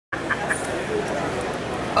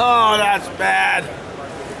Oh, that's bad.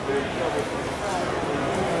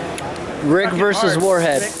 Rick versus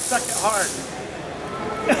Warhead. Rick, suck it hard.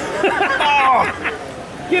 Oh.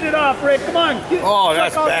 Get it off, Rick. Come on. Oh,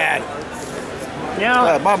 that's bad.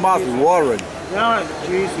 Yeah. My mouth is watering. Now it's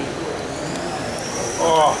juicy.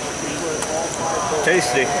 Oh.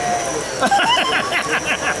 Tasty.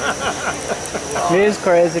 These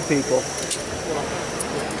crazy people.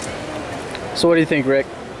 So what do you think, Rick?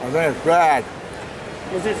 I think it's bad.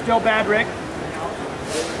 Is it still bad, Rick?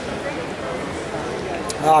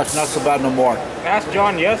 No, it's not so bad no more. Asked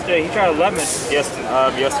John yesterday. He tried a lemon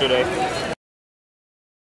yesterday.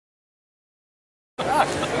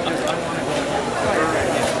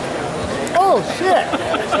 Oh shit!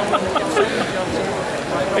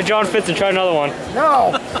 Hey, John Fitzen, try another one.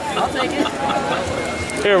 No. I'll take it.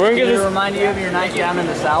 Here, we're gonna get Does this. it remind you of your night down in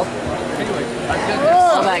the South?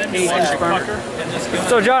 All that Cajun sperm.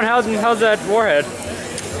 So, John, how's that Warhead?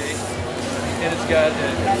 And it's got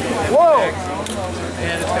Whoa.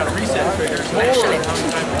 and it's got a reset trigger. So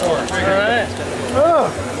Oh.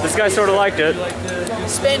 This guy sort of liked it.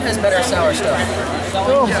 Spain has better sour stuff.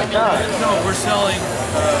 Oh my god. no, we're selling.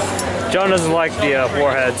 John doesn't like the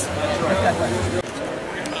Warheads.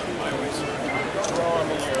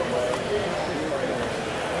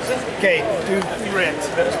 Okay, do Ritz.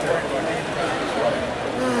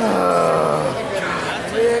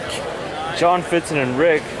 Rick. John Fitzen and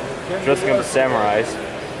Rick dressing up as samurais.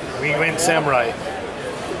 We went samurai.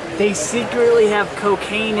 They secretly have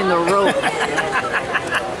cocaine in the rope.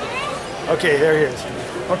 Okay, there he is.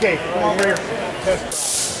 Okay, here.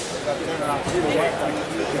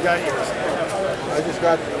 You got yours. I just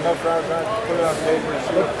got enough rounds to put it on paper.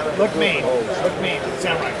 Look mean. Look mean.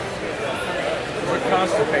 Samurai. We're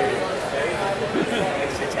constipated.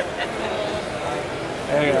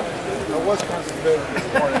 There you go. I was constipated this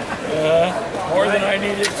morning. More than I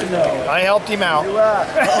needed to know. I helped him out.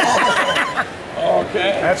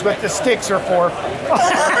 Okay. That's what the sticks are for.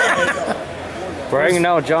 We're hanging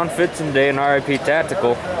out with John Fitzen today in RIP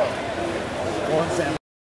Tactical.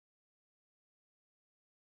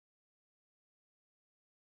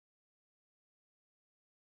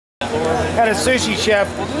 Had a sushi chef,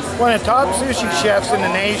 one of the top sushi chefs in the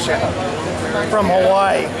nation from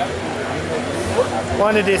Hawaii.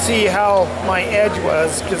 Wanted to see how my edge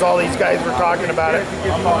was because all these guys were talking about it.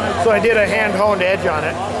 So I did a hand-honed edge on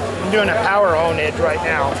it. I'm doing a power hone edge right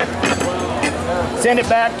now. Send it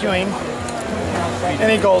back to him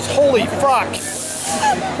and he goes, holy fuck.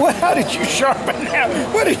 What, how did you sharpen that?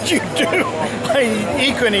 What did you do?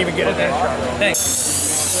 He couldn't even get it that sharp. Thanks.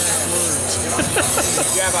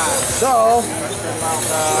 So,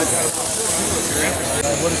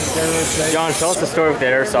 John, tell us the story with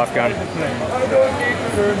that airsoft gun.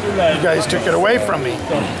 you guys took it away from me. You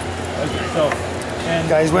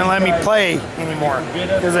guys wouldn't let me play anymore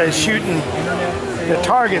because I was shooting the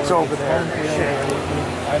targets over there.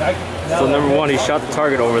 So number one, he shot the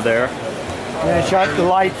target over there. And I shot the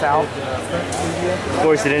lights out. Of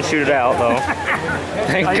course, he didn't shoot it out though.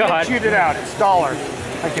 Thank I God. didn't shoot it out. It's dollar.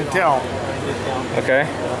 I can tell. Okay.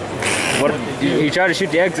 What? He tried to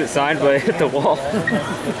shoot the exit sign, but it hit the wall.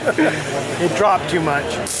 It dropped too much.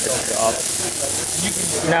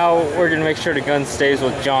 Now we're gonna make sure the gun stays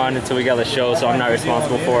with John until we got the show, so I'm not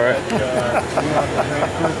responsible for it.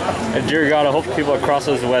 And dear God, I hope people across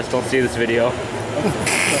the West don't see this video.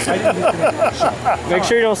 Make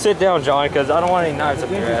sure you don't sit down, John, because I don't want any knives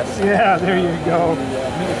up your ass. Yeah, there you go.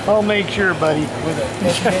 I'll make sure, buddy.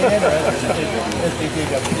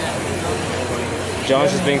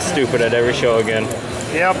 John's just being stupid at every show again.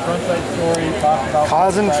 Yep.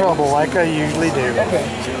 Causing trouble like I usually do.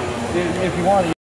 If you want to